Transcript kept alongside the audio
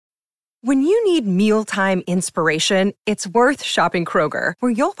When you need mealtime inspiration, it's worth shopping Kroger,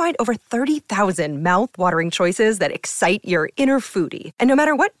 where you'll find over 30,000 mouth-watering choices that excite your inner foodie. And no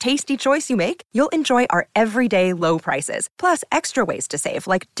matter what tasty choice you make, you'll enjoy our everyday low prices, plus extra ways to save,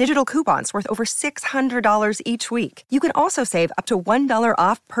 like digital coupons worth over $600 each week. You can also save up to $1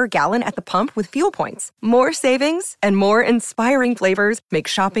 off per gallon at the pump with fuel points. More savings and more inspiring flavors make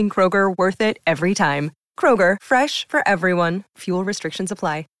shopping Kroger worth it every time. Kroger, fresh for everyone. Fuel restrictions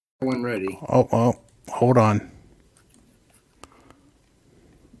apply. One ready. Oh, hold on.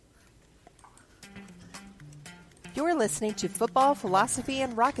 You're listening to Football, Philosophy,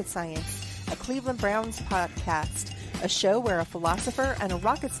 and Rocket Science, a Cleveland Browns podcast, a show where a philosopher and a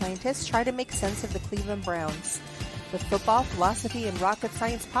rocket scientist try to make sense of the Cleveland Browns. The Football, Philosophy, and Rocket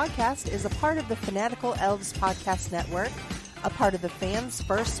Science podcast is a part of the Fanatical Elves Podcast Network, a part of the Fans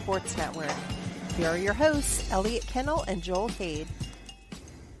First Sports Network. Here are your hosts, Elliot Kennel and Joel Cade.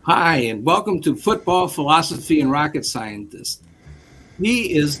 Hi, and welcome to Football, Philosophy, and Rocket Scientist.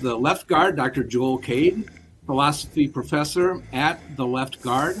 He is the left guard, Dr. Joel Cade, philosophy professor at the left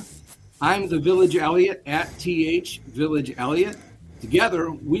guard. I'm the Village Elliot at TH Village Elliot.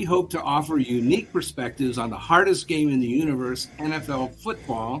 Together, we hope to offer unique perspectives on the hardest game in the universe, NFL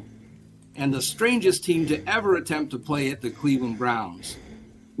football, and the strangest team to ever attempt to play it, the Cleveland Browns.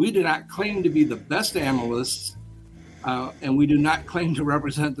 We do not claim to be the best analysts, and we do not claim to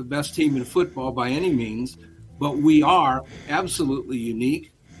represent the best team in football by any means, but we are absolutely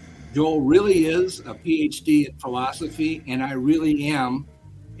unique. Joel really is a PhD in philosophy, and I really am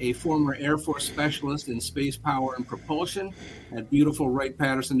a former Air Force specialist in space power and propulsion at beautiful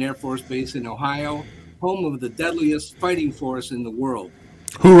Wright-Patterson Air Force Base in Ohio, home of the deadliest fighting force in the world.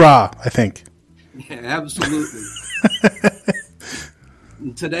 Hoorah, I think. Yeah, absolutely.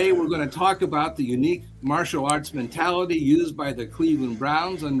 Today, we're going to talk about the unique martial arts mentality used by the Cleveland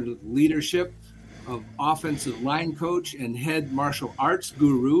Browns under the leadership of offensive line coach and head martial arts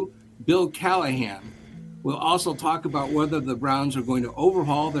guru, Bill Callahan. We'll also talk about whether the Browns are going to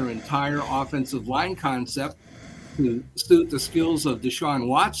overhaul their entire offensive line concept to suit the skills of Deshaun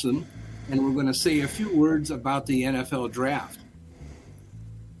Watson, and we're going to say a few words about the NFL draft.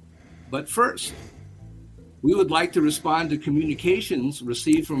 But first, we would like to respond to communications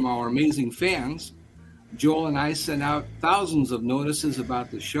received from our amazing fans. Joel and I sent out thousands of notices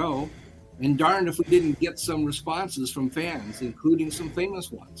about the show, and darned if we didn't get some responses from fans, including some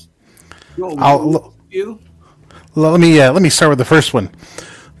famous ones. Joel, let me start with the first one.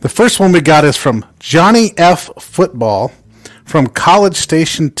 The first one we got is from Johnny F. Football from College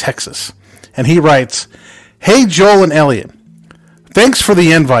Station, Texas. And he writes, "Hey, Joel and Elliot, thanks for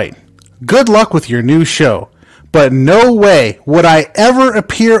the invite. Good luck with your new show. But no way would I ever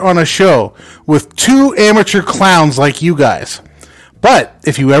appear on a show with two amateur clowns like you guys. But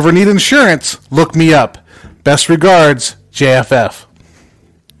if you ever need insurance, look me up. Best regards, JFF."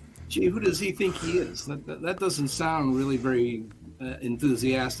 Gee, who does he think he is? That doesn't sound really very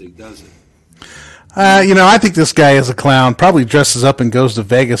enthusiastic, does it? I think this guy is a clown. Probably dresses up and goes to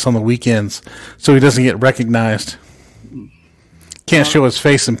Vegas on the weekends so he doesn't get recognized. Can't show his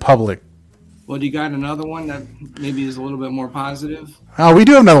face in public. Well, do you got another one that maybe is a little bit more positive? We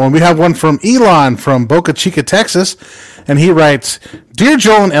do have another one. We have one from Elon from Boca Chica, Texas, and he writes, "Dear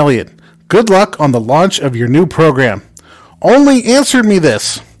Joel and Elliot, good luck on the launch of your new program. Only answer me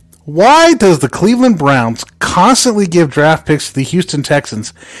this. Why does the Cleveland Browns constantly give draft picks to the Houston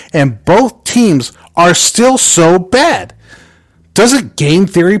Texans, and both teams are still so bad? Doesn't game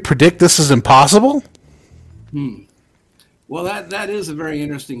theory predict this is impossible?" Well, that is a very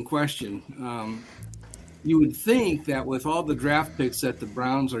interesting question. You would think that with all the draft picks that the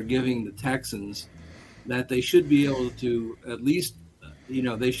Browns are giving the Texans, that they should be able to at least,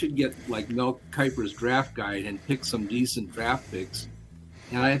 they should get like Mel Kiper's draft guide and pick some decent draft picks.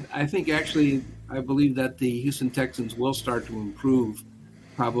 And I think actually, I believe that the Houston Texans will start to improve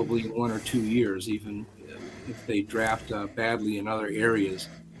probably in 1 or 2 years, even if they draft badly in other areas.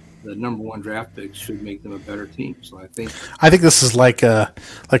 The number one draft picks should make them a better team. So I think this is like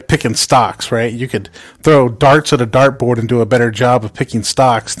picking stocks, right? You could throw darts at a dartboard and do a better job of picking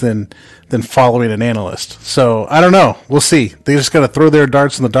stocks than following an analyst. So I don't know. We'll see. They just got to throw their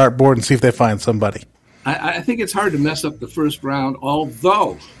darts on the dartboard and see if they find somebody. I think it's hard to mess up the first round,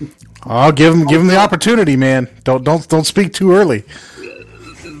 although I'll give them the opportunity, man. Don't speak too early.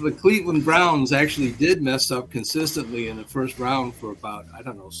 The Cleveland Browns actually did mess up consistently in the first round for about,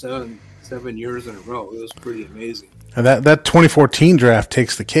 7 years in a row. It was pretty amazing. And that 2014 draft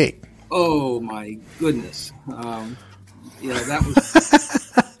takes the cake. Oh my goodness. That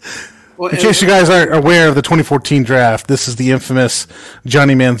was In case you guys aren't aware of the 2014 draft, this is the infamous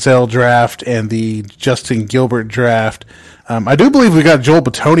Johnny Manziel draft and the Justin Gilbert draft. I do believe we got Joel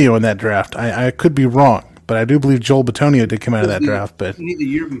Bitonio in that draft. I could be wrong, but I do believe Joel Bitonio did come out of that draft. But the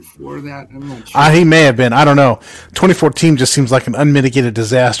year before that, I'm not sure. He may have been. I don't know. 2014 just seems like an unmitigated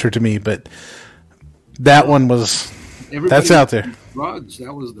disaster to me, but that one was. That's out there. Drugs,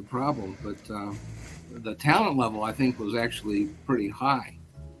 that was the problem, but the talent level I think was actually pretty high.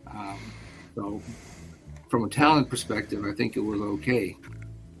 So, from a talent perspective, I think it was okay.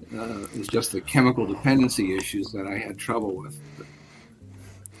 It was just the chemical dependency issues that I had trouble with.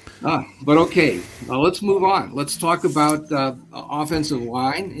 But okay, let's move on. Let's talk about offensive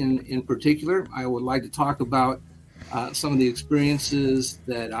line in particular. I would like to talk about some of the experiences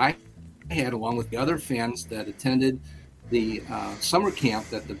that I had along with the other fans that attended the summer camp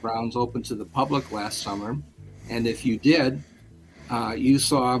that the Browns opened to the public last summer. And if you did, you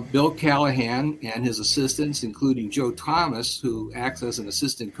saw Bill Callahan and his assistants, including Joe Thomas, who acts as an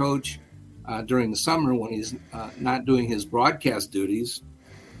assistant coach during the summer when he's not doing his broadcast duties.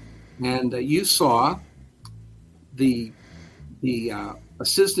 And you saw the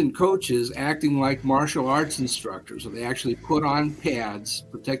assistant coaches acting like martial arts instructors. So they actually put on pads,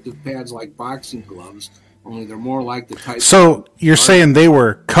 protective pads like boxing gloves, only they're more like the type. So you're saying they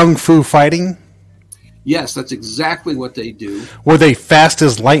were kung fu fighting? Yes, that's exactly what they do. Were they fast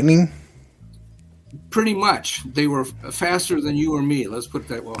as lightning? Pretty much. They were faster than you or me. Let's put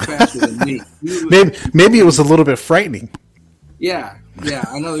that, faster than me. Maybe it was a little bit frightening. Yeah.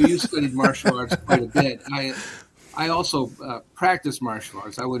 I know you studied martial arts quite a bit. I also practice martial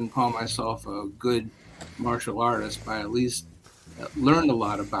arts. I wouldn't call myself a good martial artist, but I at least learned a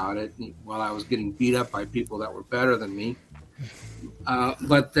lot about it while I was getting beat up by people that were better than me.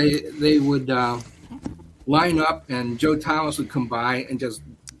 But they would line up, and Joe Thomas would come by and just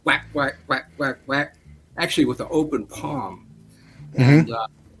whack, whack, whack, whack, whack, actually with an open palm. Mm-hmm.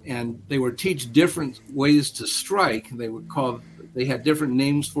 And they would teach different ways to strike. They had different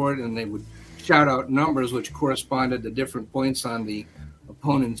names for it, and they would shout out numbers which corresponded to different points on the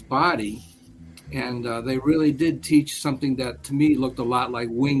opponent's body. And they really did teach something that to me looked a lot like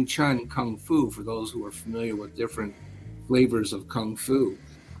Wing Chun Kung Fu, for those who are familiar with different flavors of Kung Fu.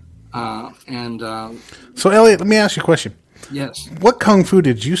 So, Elliot, let me ask you a question. Yes. What Kung Fu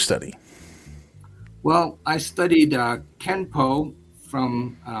did you study? Well, I studied Kenpo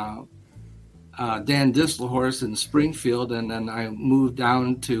from Dan Disselhorst in Springfield, and then I moved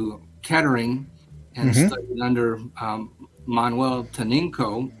down to Kettering and studied under Manuel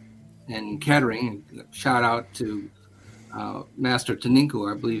Taninco in Kettering. Shout out to Master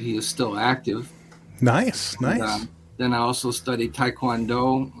Taninco. I believe he is still active. Nice. Then I also studied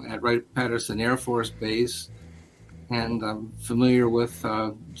Taekwondo at Wright-Patterson Air Force Base, and I'm familiar with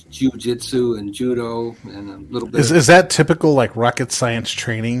Jiu-Jitsu and Judo and a little bit. Is that typical like rocket science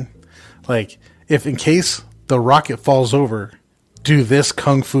training? Like, if in case the rocket falls over, do this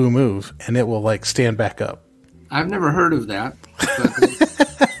Kung Fu move and it will like stand back up? I've never heard of that.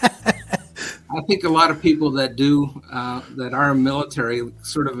 But I think a lot of people that do, that are military,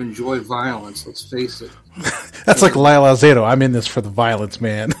 sort of enjoy violence, let's face it. That's like Lyle Alzado. I'm in this for the violence,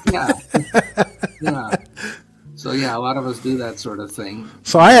 man. Yeah. So, a lot of us do that sort of thing.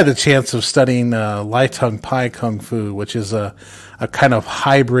 So I had the chance of studying Lai Tung Pai Kung Fu, which is a kind of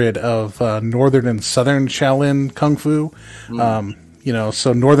hybrid of Northern and Southern Shaolin Kung Fu.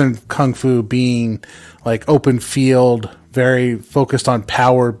 So Northern Kung Fu being like open field, very focused on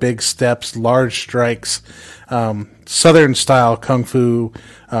power, big steps, large strikes. Southern style Kung Fu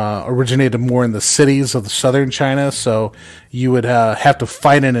originated more in the cities of the southern China, so you would have to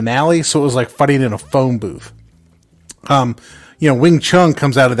fight in an alley, so it was like fighting in a phone booth. Wing Chun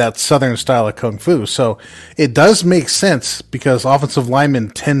comes out of that southern style of Kung Fu, so it does make sense because offensive linemen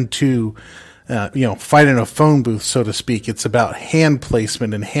tend to fight in a phone booth, so to speak. It's about hand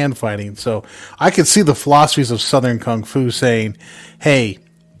placement and hand fighting. So I could see the philosophies of Southern Kung Fu saying, hey,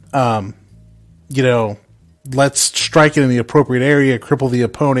 let's strike it in the appropriate area, cripple the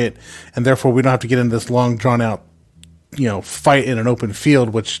opponent, and therefore we don't have to get into this long, drawn-out, fight in an open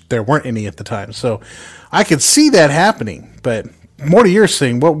field, which there weren't any at the time. So I could see that happening. But more to your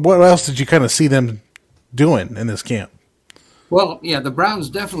thing, what else did you kind of see them doing in this camp? Well, the Browns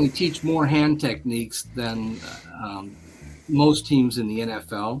definitely teach more hand techniques than most teams in the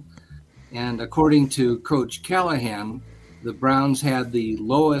NFL. And according to Coach Callahan, the Browns had the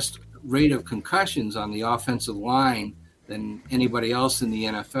lowest rate of concussions on the offensive line than anybody else in the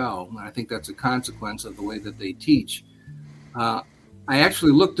NFL. And I think that's a consequence of the way that they teach. I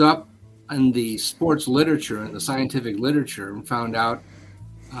actually looked up in the sports literature and the scientific literature and found out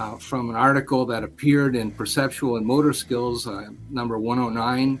from an article that appeared in Perceptual and Motor Skills, number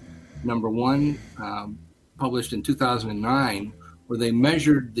 109, number 1, published in 2009, where they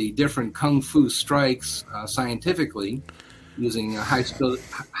measured the different kung fu strikes scientifically using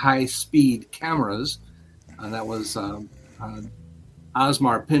high-speed cameras. That was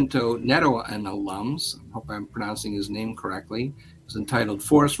Osmar Pinto Neto and alums. I hope I'm pronouncing his name correctly. It's entitled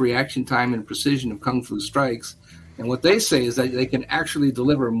Force, Reaction Time, and Precision of Kung Fu Strikes. And what they say is that they can actually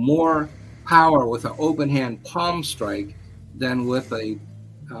deliver more power with an open hand palm strike than with a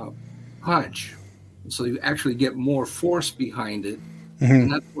punch. So you actually get more force behind it. Mm-hmm.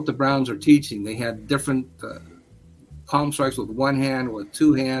 And that's what the Browns are teaching. They had different palm strikes with one hand or with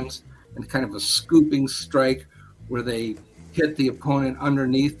two hands, and kind of a scooping strike where they hit the opponent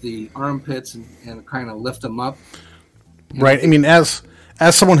underneath the armpits and kind of lift them up. Right. I mean, as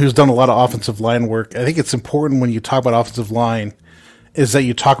someone who's done a lot of offensive line work, I think it's important when you talk about offensive line is that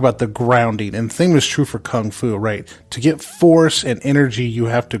you talk about the grounding. And the same is true for Kung Fu, right? To get force and energy, you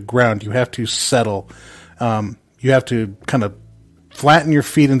have to ground. You have to settle. You have to kind of flatten your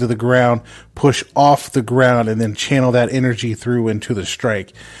feet into the ground, push off the ground, and then channel that energy through into the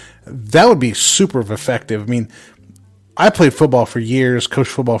strike. That would be super effective. I mean, I played football for years,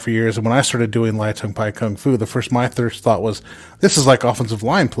 coached football for years, and when I started doing Lai Tung Pai Kung Fu, my first thought was, this is like offensive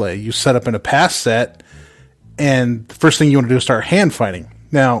line play. You set up in a pass set, and the first thing you want to do is start hand fighting.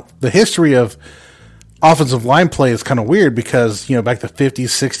 Now, the history of offensive line play is kind of weird because, back the 50s,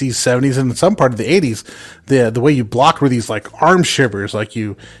 60s, 70s, and in some part of the 80s, the way you blocked were these like arm shivers, like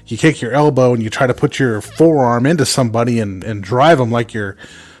you kick your elbow and you try to put your forearm into somebody and drive them like you're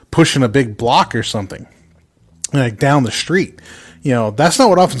pushing a big block or something, like down the street. That's not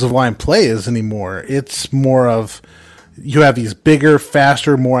what offensive line play is anymore. It's more of you have these bigger,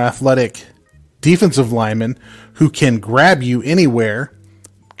 faster, more athletic defensive linemen who can grab you anywhere,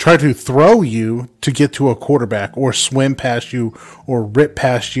 try to throw you to get to a quarterback, or swim past you or rip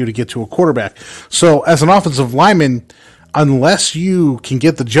past you to get to a quarterback. So as an offensive lineman, unless you can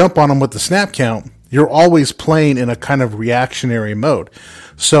get the jump on them with the snap count, you're always playing in a kind of reactionary mode.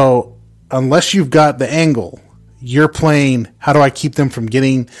 So unless you've got the angle, you're playing, how do I keep them from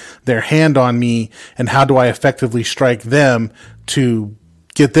getting their hand on me, and how do I effectively strike them to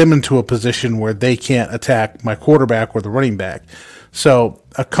get them into a position where they can't attack my quarterback or the running back. So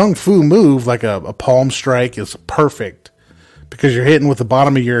a Kung Fu move like a palm strike is perfect because you're hitting with the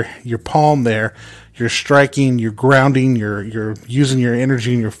bottom of your palm there. You're striking, you're grounding, you're using your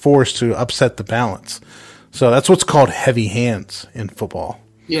energy and your force to upset the balance. So that's what's called heavy hands in football.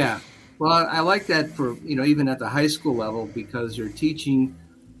 Yeah. Well, I like that for, even at the high school level, because you're teaching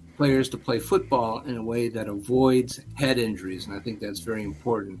players to play football in a way that avoids head injuries. And I think that's very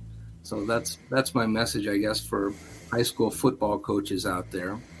important. So that's my message, I guess, for high school football coaches out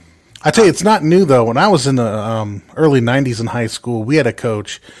there. I tell you, it's not new, though. When I was in the early 90s in high school, we had a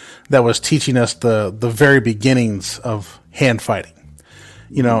coach that was teaching us the very beginnings of hand fighting.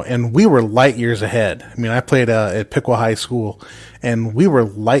 And we were light years ahead. I mean, I played at Piqua High School, and we were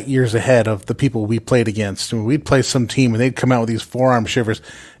light years ahead of the people we played against. And we'd play some team, and they'd come out with these forearm shivers.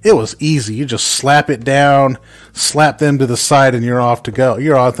 It was easy. You just slap it down, slap them to the side, and you're off to go.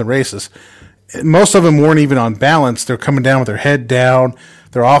 You're off the races. Most of them weren't even on balance. They're coming down with their head down.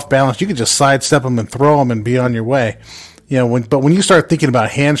 They're off balance. You could just sidestep them and throw them and be on your way. But when you start thinking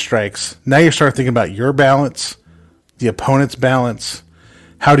about hand strikes, now you start thinking about your balance, the opponent's balance.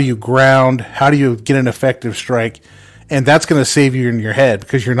 How do you ground? How do you get an effective strike? And that's going to save you in your head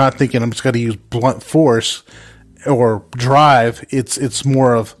because you're not thinking, I'm just going to use blunt force or drive. It's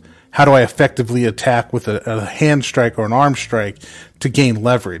more of, how do I effectively attack with a hand strike or an arm strike to gain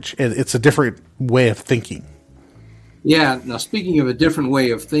leverage? It's a different way of thinking. Yeah. Now, speaking of a different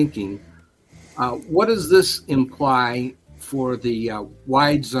way of thinking, what does this imply for the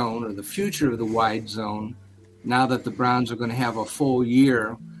wide zone, or the future of the wide zone, now that the Browns are going to have a full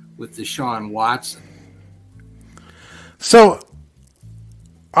year with Deshaun Watson? So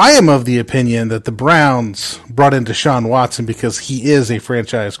I am of the opinion that the Browns brought in Deshaun Watson because he is a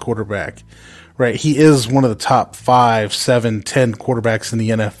franchise quarterback, right? He is one of the top 5, 7, 10 quarterbacks in the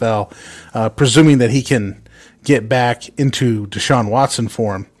NFL, presuming that he can get back into Deshaun Watson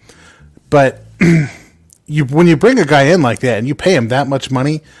form. But when you bring a guy in like that and you pay him that much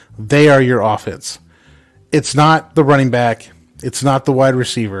money, they are your offense. It's not the running back. It's not the wide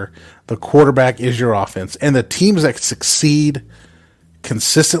receiver. The quarterback is your offense. And the teams that succeed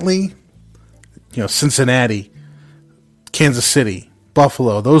consistently, Cincinnati, Kansas City,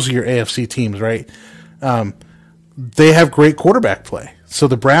 Buffalo, those are your AFC teams, right? They have great quarterback play. So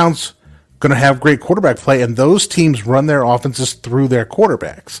the Browns going to have great quarterback play, and those teams run their offenses through their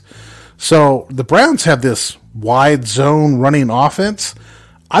quarterbacks. So the Browns have this wide zone running offense.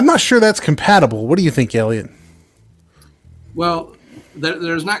 I'm not sure that's compatible. What do you think, Elliot? Well,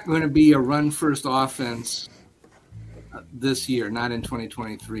 there's not going to be a run-first offense this year, not in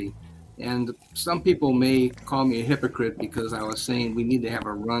 2023. And some people may call me a hypocrite because I was saying we need to have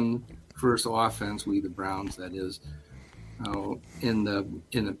a run-first offense, we the Browns, that is, in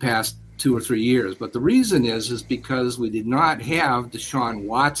the past 2 or 3 years. But the reason is because we did not have Deshaun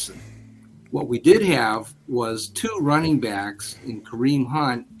Watson. What we did have was 2 running backs in Kareem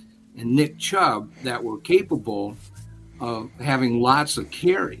Hunt and Nick Chubb that were capable of having lots of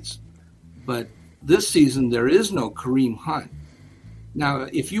carries. But this season, there is no Kareem Hunt. Now,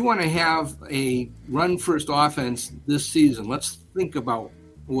 if you want to have a run-first offense this season, let's think about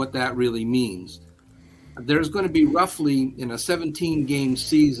what that really means. There's going to be roughly, in a 17-game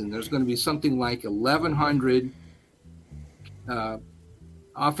season, there's going to be something like 1,100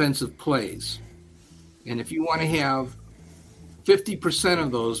 offensive plays. And if you want to have 50%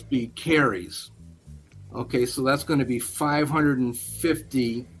 of those be carries, okay, so that's going to be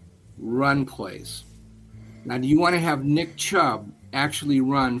 550 run plays. Now, do you want to have Nick Chubb actually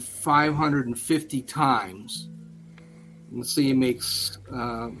run 550 times? Let's say he makes...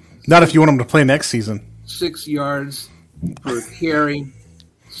 not if you want him to play next season. 6 yards per carry.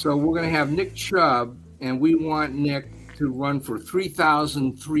 So we're going to have Nick Chubb, and we want Nick to run for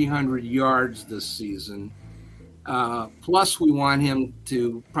 3,300 yards this season. Plus, we want him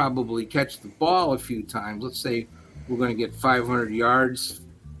to probably catch the ball a few times. Let's say we're going to get 500 yards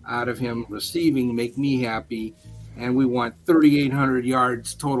out of him receiving, make me happy, and we want 3,800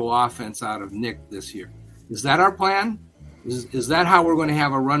 yards total offense out of Nick this year. Is that our plan? Is that how we're going to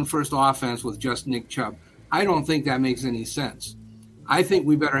have a run-first offense with just Nick Chubb? I don't think that makes any sense. I think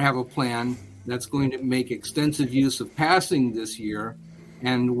we better have a plan that's going to make extensive use of passing this year,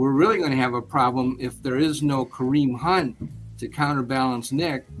 and we're really going to have a problem if there is no Kareem Hunt to counterbalance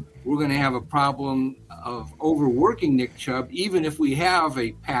Nick. We're going to have a problem of overworking Nick Chubb. Even if we have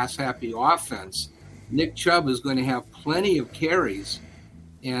a pass-happy offense, Nick Chubb is going to have plenty of carries,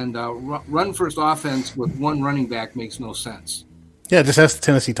 and run-first offense with one running back makes no sense. Yeah, just ask the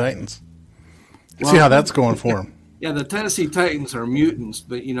Tennessee Titans. See how that's going for them. Yeah, the Tennessee Titans are mutants,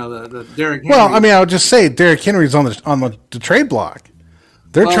 but the Derrick Henry. Well, I mean, I would just say Derrick Henry's on the trade block.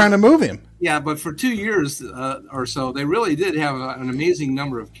 They're trying to move him. Yeah, but for 2 years or so, they really did have an amazing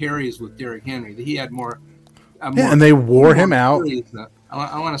number of carries with Derrick Henry. He had more. And they wore him out.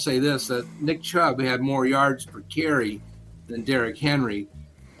 I want to say this, that Nick Chubb had more yards per carry than Derrick Henry.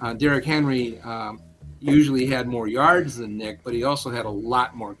 Derrick Henry usually had more yards than Nick, but he also had a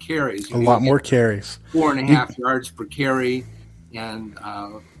lot more carries. A lot more carries. 4.5 yards per carry, and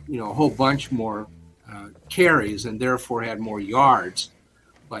a whole bunch more carries, and therefore had more yards.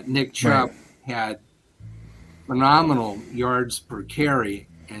 But Nick Chubb had phenomenal yards per carry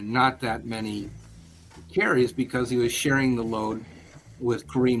and not that many carries because he was sharing the load with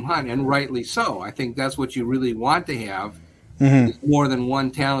Kareem Hunt, and rightly so. I think that's what you really want to have. Mm-hmm. More than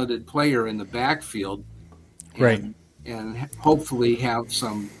one talented player in the backfield, and hopefully have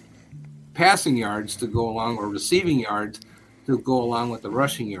some passing yards to go along, or receiving yards to go along with the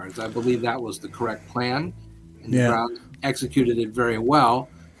rushing yards. I believe that was the correct plan, and the Browns executed it very well.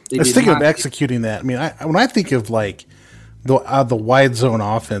 Let's think of executing that. I mean, when I think of like the wide zone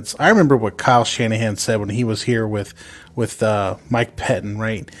offense, I remember what Kyle Shanahan said when he was here with Mike Pettin,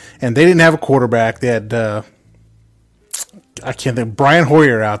 right? And they didn't have a quarterback. They had I can't think, Brian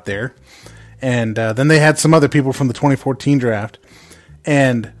Hoyer out there, and then they had some other people from the 2014 draft,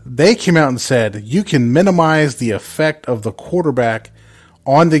 and they came out and said you can minimize the effect of the quarterback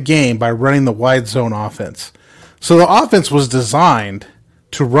on the game by running the wide zone offense. So the offense was designed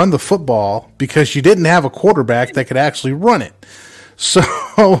to run the football because you didn't have a quarterback that could actually run it. So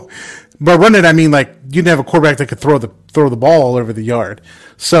by run it, I mean like you didn't have a quarterback that could throw the ball all over the yard.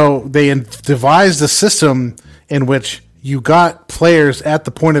 So they devised a system in which you got players at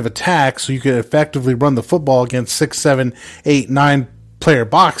the point of attack so you could effectively run the football against 6, 7, 8, 9 player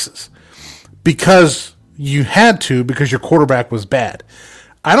boxes because you had to, because your quarterback was bad.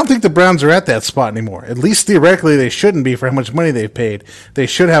 I don't think the Browns are at that spot anymore. At least theoretically they shouldn't be for how much money they've paid. They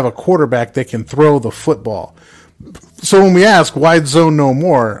should have a quarterback that can throw the football. So when we ask wide zone no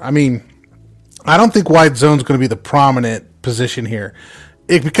more, I mean, I don't think wide zone is going to be the prominent position here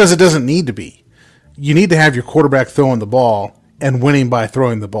because it doesn't need to be. You need to have your quarterback throwing the ball and winning by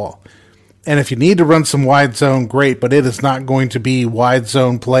throwing the ball. And if you need to run some wide zone, great, but it is not going to be wide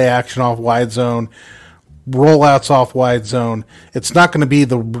zone, play action off wide zone, rollouts off wide zone. It's not going to be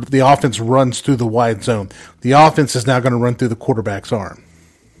the offense runs through the wide zone. The offense is now going to run through the quarterback's arm.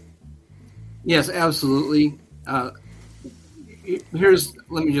 Yes, absolutely. Let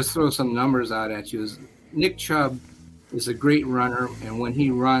me just throw some numbers out at you. Nick Chubb is a great runner, and when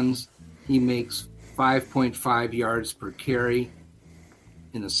he runs, he makes 5.5 yards per carry.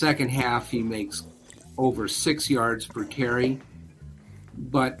 In the second half, he makes over 6 yards per carry.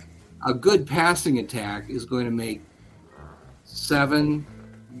 But a good passing attack is going to make 7,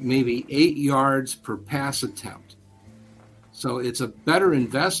 maybe 8 yards per pass attempt. So it's a better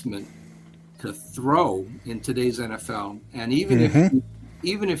investment to throw in today's NFL. And even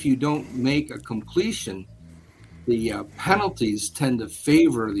if you don't make a completion, the penalties tend to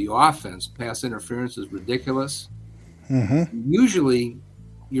favor the offense. Pass interference is ridiculous. Usually,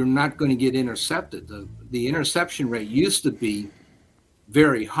 you're not going to get intercepted. The interception rate used to be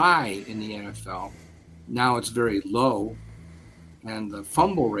very high in the NFL. Now it's very low, and the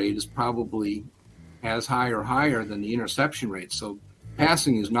fumble rate is probably as high or higher than the interception rate. So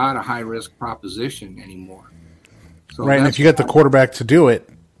passing is not a high-risk proposition anymore. So right, and if you get the quarterback to do it,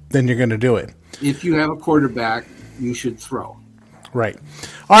 then you're going to do it. If you have a quarterback, you should throw. Right.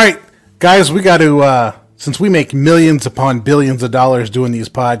 All right, guys, we got to, since we make millions upon billions of dollars doing these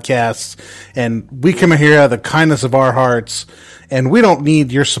podcasts, and we come here out of the kindness of our hearts, and we don't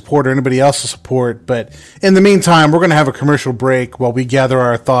need your support or anybody else's support, but in the meantime, we're going to have a commercial break while we gather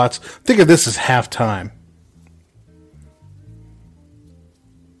our thoughts. Think of this as halftime.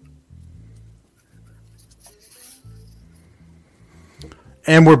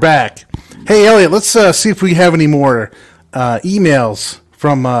 And we're back. Hey, Elliot, let's see if we have any more emails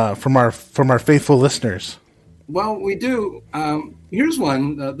from our faithful listeners. Well, we do. Here's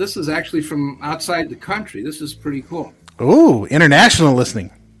one. This is actually from outside the country. This is pretty cool. Ooh, international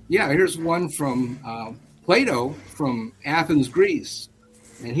listening. Yeah, here's one from Plato from Athens, Greece.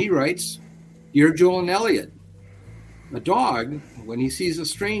 And he writes, Dear Joel and Elliot, a dog, when he sees a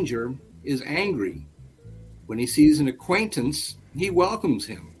stranger, is angry. When he sees an acquaintance, he welcomes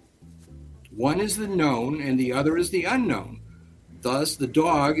him. One is the known and the other is the unknown. Thus, the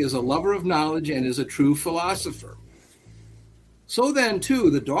dog is a lover of knowledge and is a true philosopher. So then, too,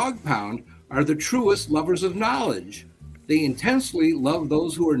 the dog pound are the truest lovers of knowledge. They intensely love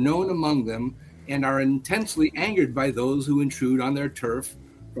those who are known among them and are intensely angered by those who intrude on their turf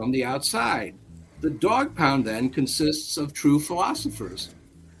from the outside. The dog pound, then, consists of true philosophers.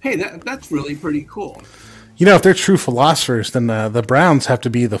 Hey, that's really pretty cool. You know, if they're true philosophers, then the Browns have to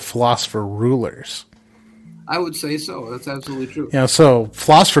be the philosopher rulers. I would say so. That's absolutely true. You know, so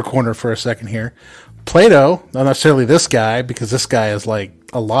philosopher corner for a second here. Plato, not necessarily this guy, because this guy is like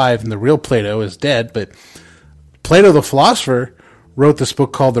alive and the real Plato is dead, but Plato the philosopher wrote this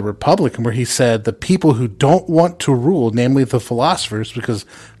book called The Republic, where he said the people who don't want to rule, namely the philosophers, because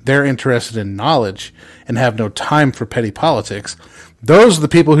they're interested in knowledge and have no time for petty politics, those are the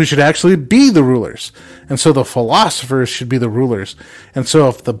people who should actually be the rulers. And so the philosophers should be the rulers. And so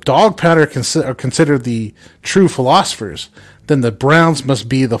if the dog pounder are considered the true philosophers, then the Browns must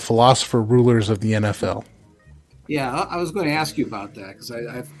be the philosopher rulers of the NFL. Yeah, I was going to ask you about that because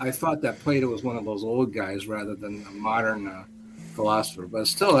I thought that Plato was one of those old guys rather than a modern philosopher. But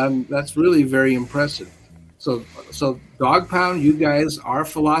still, that's really very impressive. So Dog Pound, you guys are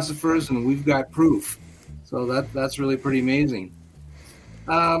philosophers, and we've got proof. So that's really pretty amazing.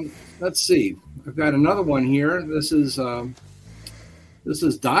 Let's see. I've got another one here. This is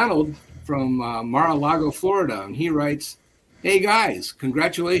Donald from Mar-a-Lago, Florida, and he writes, "Hey guys,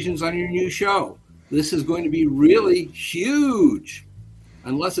 congratulations on your new show. This is going to be really huge,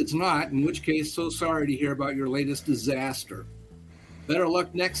 unless it's not, in which case, so sorry to hear about your latest disaster. Better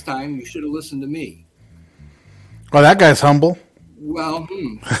luck next time. You should have listened to me." Oh, that guy's humble. Well,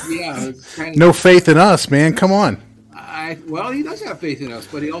 yeah. It's kind of no faith in us, man. Come on. Well, he does have faith in us,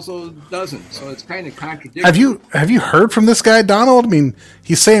 but he also doesn't. So it's kind of contradictory. Have you heard from this guy, Donald? I mean,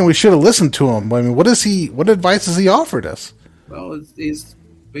 he's saying we should have listened to him. I mean, what advice has he offered us? Well, he's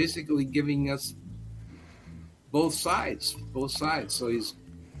basically giving us both sides. So he's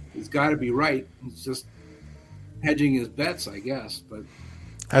got to be right. He's just hedging his bets, I guess. But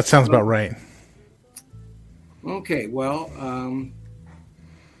that sounds about right. Okay, well,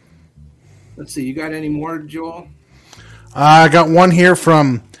 let's see. You got any more, Joel? I got one here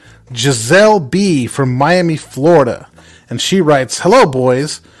from Giselle B. from Miami, Florida. And she writes, "Hello,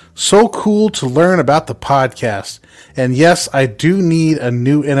 boys. So cool to learn about the podcast. And yes, I do need a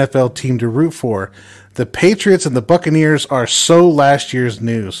new NFL team to root for. The Patriots and the Buccaneers are so last year's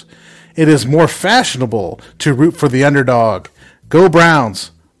news. It is more fashionable to root for the underdog. Go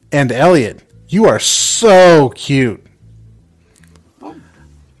Browns. And Elliot, You are so cute.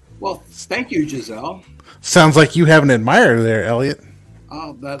 Well, thank you, Giselle. Sounds like you have an admirer there, Elliot.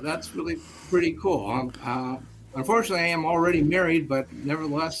 Oh, that's really pretty cool. Unfortunately, I am already married, but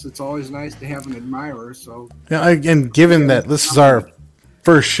nevertheless, it's always nice to have an admirer. So, yeah, and given that this is our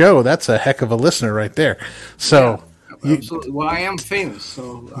first show, that's a heck of a listener right there. So, yeah, absolutely. Well, I am famous,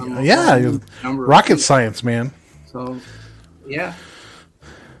 so rocket science, man. So, yeah.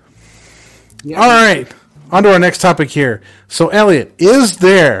 All right, on to our next topic here. So, Elliot, is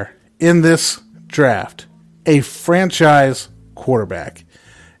there in this draft a franchise quarterback?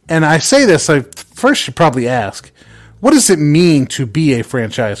 And I say this, I first should probably ask, what does it mean to be a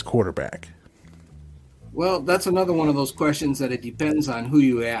franchise quarterback? Well, that's another one of those questions that it depends on who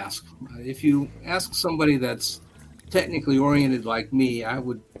you ask. If you ask somebody that's technically oriented like me, I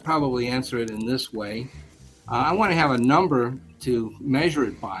would probably answer it in this way. I want to have a number to measure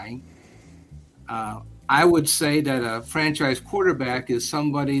it by. I would say that a franchise quarterback is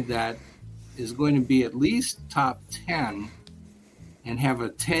somebody that is going to be at least top 10 and have a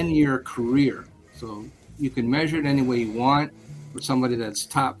 10-year career. So you can measure it any way you want. For somebody that's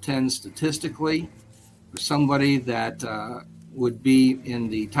top 10 statistically, for somebody that would be in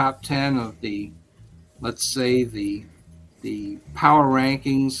the top 10 of the, let's say, the power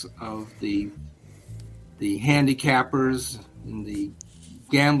rankings of the handicappers in the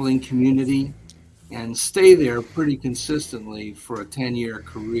gambling community, and stay there pretty consistently for a 10-year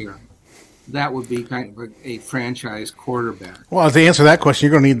career. That would be kind of a franchise quarterback. Well, to answer that question,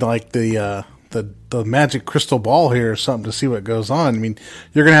 you're going to need like the magic crystal ball here or something to see what goes on. I mean,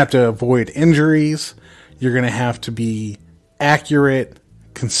 you're going to have to avoid injuries. You're going to have to be accurate,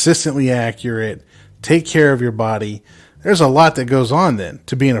 consistently accurate, take care of your body. There's a lot that goes on then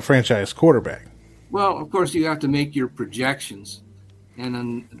to being a franchise quarterback. Well, of course, you have to make your projections. And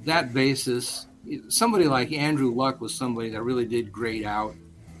on that basis, somebody like Andrew Luck was somebody that really did grade out,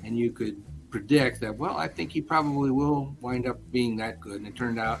 and you could predict that, well, I think he probably will wind up being that good. And it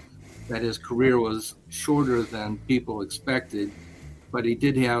turned out that his career was shorter than people expected, but he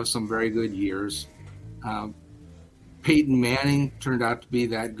did have some very good years. Peyton Manning turned out to be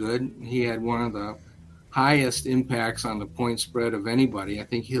that good. He had one of the highest impacts on the point spread of anybody. I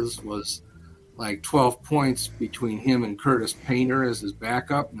think his was like 12 points between him and Curtis Painter as his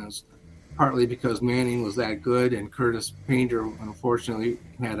backup, and it was partly because Manning was that good, and Curtis Painter, unfortunately,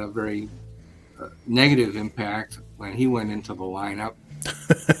 had a very negative impact when he went into the lineup.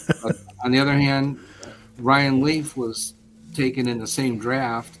 But on the other hand, Ryan Leaf was taken in the same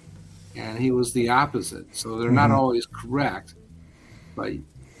draft, and he was the opposite. So they're not always correct, but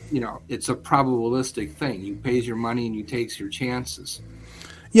it's a probabilistic thing. You pays your money and you takes your chances.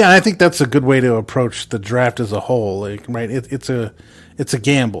 Yeah, I think that's a good way to approach the draft as a whole. Like, right, it's a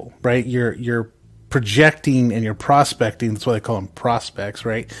gamble, right? You're projecting and you're prospecting. That's why they call them prospects,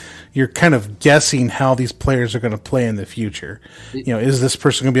 right? You're kind of guessing how these players are going to play in the future. Is this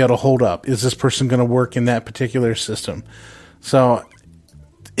person going to be able to hold up? Is this person going to work in that particular system? So,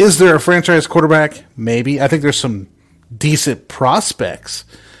 is there a franchise quarterback? Maybe. I think there's some decent prospects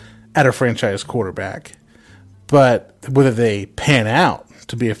at a franchise quarterback, but whether they pan out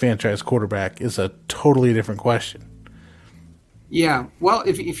to be a franchise quarterback is a totally different question. Yeah, well,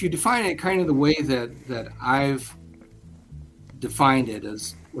 if you define it kind of the way that I've defined it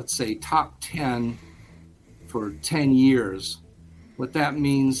as, let's say, top 10 for 10 years, what that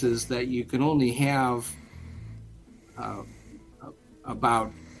means is that you can only have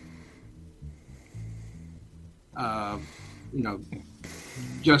about,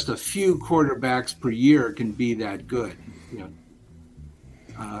 just a few quarterbacks per year can be that good.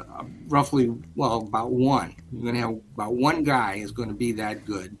 Roughly, about one. You're going to have about one guy is going to be that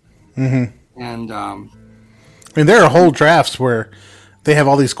good. Mm-hmm. And there are whole drafts where they have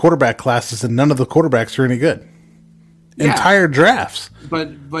all these quarterback classes and none of the quarterbacks are any good. Yeah, entire drafts.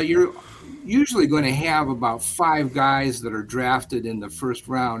 But you're usually going to have about 5 guys that are drafted in the first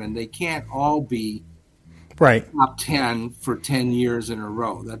round, and they can't all be right top 10 for 10 years in a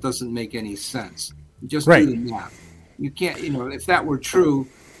row. That doesn't make any sense. Just right. Do the math. You can't, if that were true,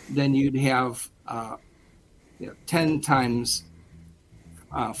 then you'd have 10 times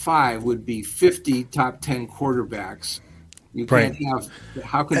 5 would be 50 top 10 quarterbacks. You can't have.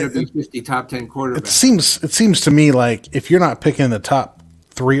 How could there be 50 top 10 quarterbacks? It seems to me like if you're not picking the top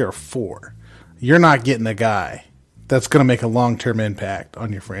 3 or 4, you're not getting a guy that's going to make a long-term impact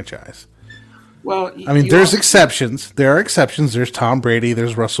on your franchise. Well, I mean, there's exceptions. There are exceptions. There's Tom Brady.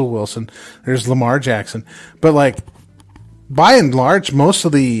 There's Russell Wilson. There's Lamar Jackson. But by and large, most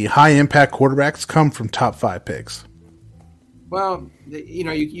of the high-impact quarterbacks come from top 5 picks. Well,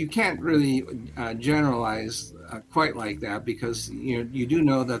 you can't really generalize quite like that, because you do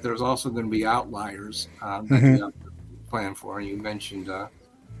know that there's also going to be outliers that you have to plan for. And you mentioned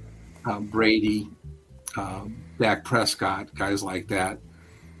Brady, Dak Prescott, guys like that.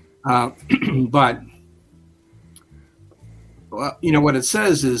 But what it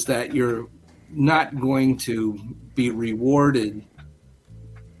says is that you're not going to be rewarded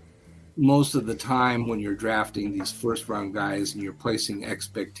most of the time when you're drafting these first round guys and you're placing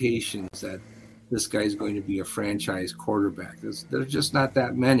expectations that this guy's going to be a franchise quarterback. There's just not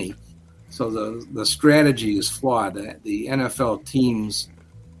that many. So the strategy is flawed. The NFL teams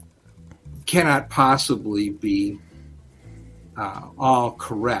cannot possibly be all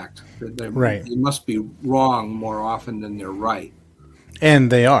correct. Right. They must be wrong more often than they're right. And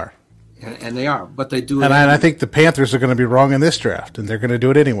they are. And they are, but they do it. And I think the Panthers are going to be wrong in this draft, and they're going to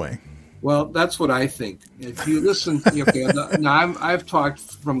do it anyway. Well, that's what I think. If you listen, now I've talked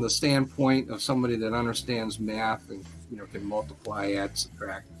from the standpoint of somebody that understands math and can multiply, add,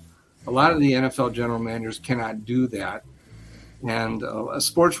 subtract. A lot of the NFL general managers cannot do that, and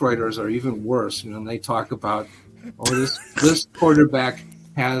sports writers are even worse. They talk about, this quarterback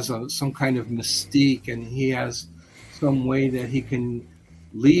has some kind of mystique, and he has some way that he can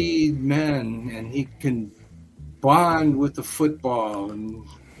lead men, and he can bond with the football, and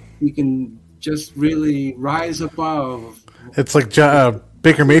he can just really rise above. It's like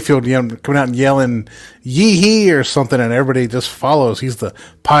Baker Mayfield coming out and yelling "yee-hee" or something, and everybody just follows. He's the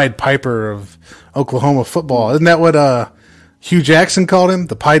Pied Piper of Oklahoma football. Isn't that what Hugh Jackson called him?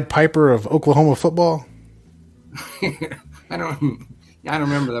 The Pied Piper of Oklahoma football? I don't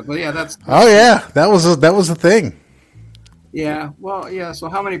remember that, but yeah, that's oh yeah, that was the thing. Yeah, well, yeah. So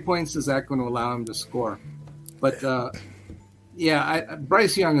how many points is that going to allow him to score? But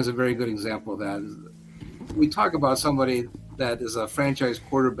Bryce Young is a very good example of that. We talk about somebody that is a franchise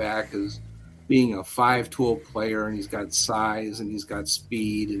quarterback as being a five-tool player, and he's got size, and he's got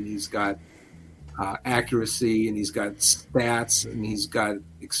speed, and he's got accuracy, and he's got stats, and he's got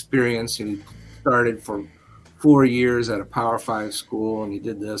experience, and he started for 4 years at a Power 5 school, and he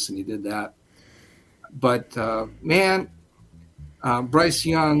did this and he did that. But Bryce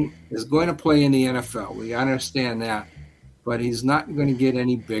Young is going to play in the NFL. We understand that. But he's not going to get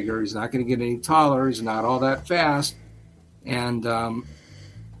any bigger. He's not going to get any taller. He's not all that fast. And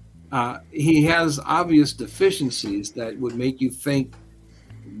he has obvious deficiencies that would make me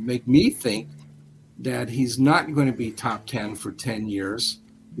think that he's not going to be top 10 for 10 years.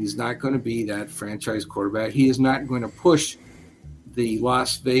 He's not going to be that franchise quarterback. He is not going to push the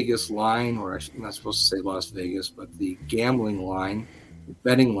Las Vegas line, or I'm not supposed to say Las Vegas, but the gambling line, the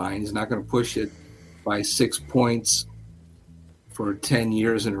betting line. He's not going to push it by 6 points for 10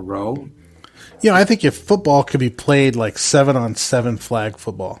 years in a row. I think if football could be played like 7-on-7 flag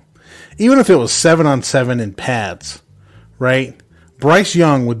football, even if it was 7-on-7 in pads, right? Bryce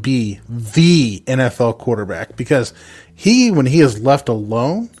Young would be the NFL quarterback, because when he is left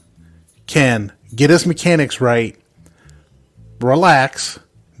alone, can get his mechanics right, relax,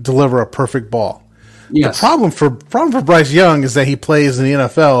 deliver a perfect ball. Yes. The problem for Bryce Young is that he plays in the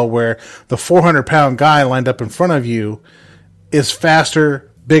NFL where the 400-pound guy lined up in front of you is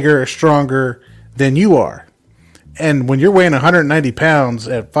faster, bigger, stronger than you are. And when you're weighing 190 pounds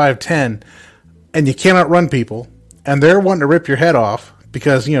at 5'10", and you cannot run people, and they're wanting to rip your head off,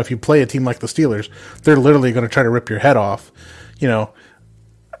 because, if you play a team like the Steelers, they're literally going to try to rip your head off.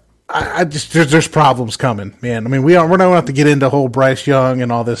 I just, there's problems coming, man. I mean, we're not going to have to get into whole Bryce Young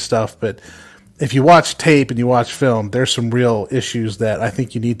and all this stuff, but if you watch tape and you watch film, there's some real issues that I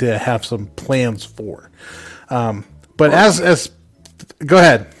think you need to have some plans for. But as go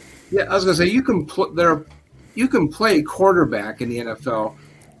ahead. Yeah, I was going to say you can play quarterback in the NFL,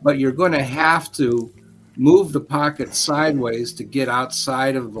 but you're going to have to move the pocket sideways to get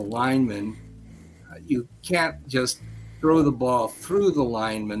outside of the lineman. You can't just throw the ball through the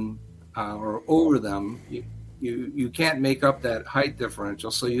lineman or over them. You can't make up that height differential,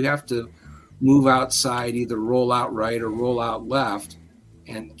 so you have to move outside, either roll out right or roll out left,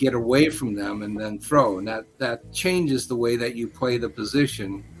 and get away from them and then throw. And that changes the way that you play the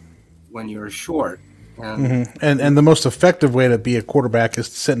position when you're short. And the most effective way to be a quarterback is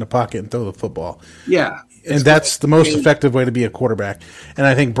to sit in the pocket and throw the football. Yeah. And that's the most effective way to be a quarterback. And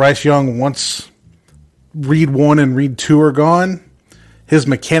I think Bryce Young, once read 1 and read 2 are gone, his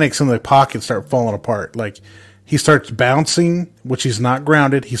mechanics in the pocket start falling apart. Like, he starts bouncing, which he's not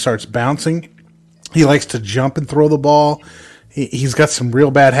grounded. He starts bouncing. He likes to jump and throw the ball. he's got some real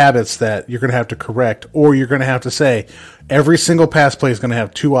bad habits that you're going to have to correct, or you're going to have to say every single pass play is going to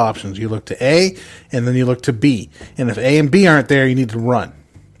have two options. You look to A, and then you look to B. And if A and B aren't there, you need to run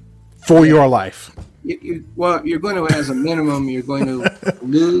for your life. Well, you're going to, as a minimum, you're going to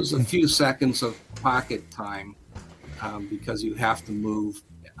lose a few seconds of pocket time because you have to move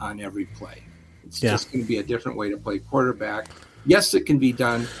on every play. It's just going to be a different way to play quarterback. Yes, it can be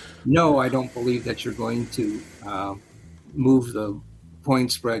done. No, I don't believe that you're going to move the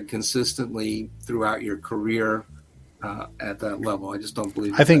point spread consistently throughout your career at that level. I just don't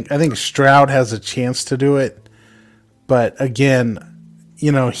believe. I think Stroud has a chance to do it, but again,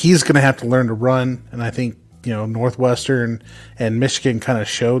 he's going to have to learn to run, and I think Northwestern and Michigan kind of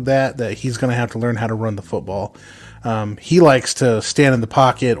showed that he's going to have to learn how to run the football. He likes to stand in the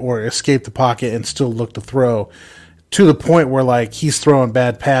pocket or escape the pocket and still look to throw, to the point where he's throwing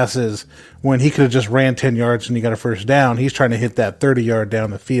bad passes when he could have just ran 10 yards and he got a first down. He's trying to hit that 30-yard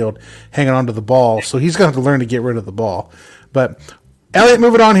down the field, hanging onto the ball. So he's going to have to learn to get rid of the ball. But Elliot,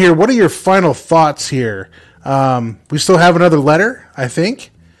 moving on here, what are your final thoughts here? We still have another letter, I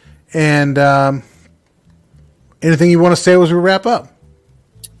think. And anything you want to say as we wrap up?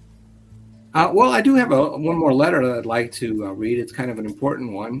 Well, I do have one more letter that I'd like to read. It's kind of an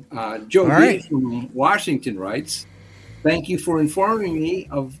important one. Joe D. from Washington writes, "Thank you for informing me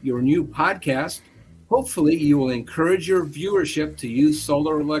of your new podcast. Hopefully you will encourage your viewership to use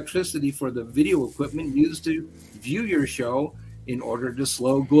solar electricity for the video equipment used to view your show in order to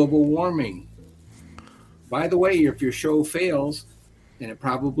slow global warming. By the way, if your show fails, and it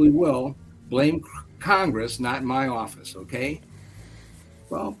probably will, blame Congress, not my office, okay?"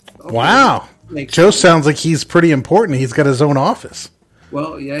 Well, okay. Wow. Joe sounds like he's pretty important. He's got his own office.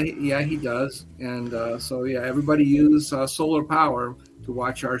 Well, yeah, he does. And everybody use solar power to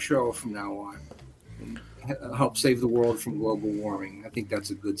watch our show from now on and help save the world from global warming. I think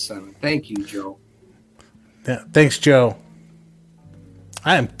that's a good sentiment. Thank you, Joe. Yeah, thanks, Joe.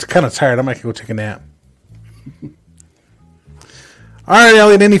 I am kind of tired. I might go take a nap. All right,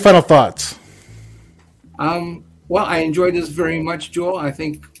 Elliot, any final thoughts? Well, I enjoyed this very much, Joel. I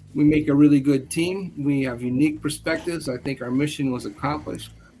think we make a really good team. We have unique perspectives. I think our mission was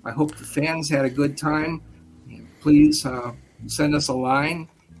accomplished. I hope the fans had a good time. Please send us a line,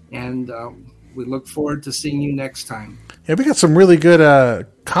 and we look forward to seeing you next time. Yeah, we got some really good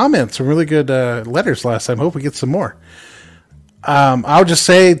comments, some really good letters last time. Hope we get some more. I'll just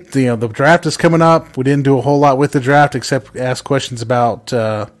say, the draft is coming up. We didn't do a whole lot with the draft except ask questions about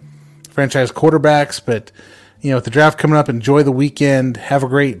franchise quarterbacks, but with the draft coming up, enjoy the weekend. Have a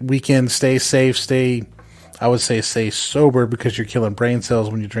great weekend. Stay safe. Stay sober, because you're killing brain cells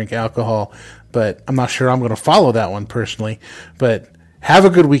when you drink alcohol. But I'm not sure I'm going to follow that one personally. But have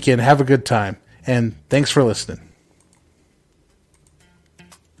a good weekend. Have a good time. And thanks for listening.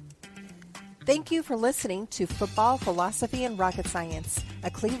 Thank you for listening to Football, Philosophy, and Rocket Science,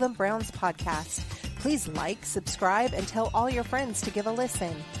 a Cleveland Browns podcast. Please like, subscribe, and tell all your friends to give a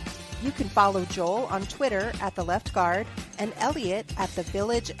listen. You can follow Joel on Twitter @TheLeftGuard and Elliot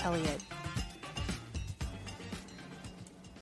 @TheVillageElliot.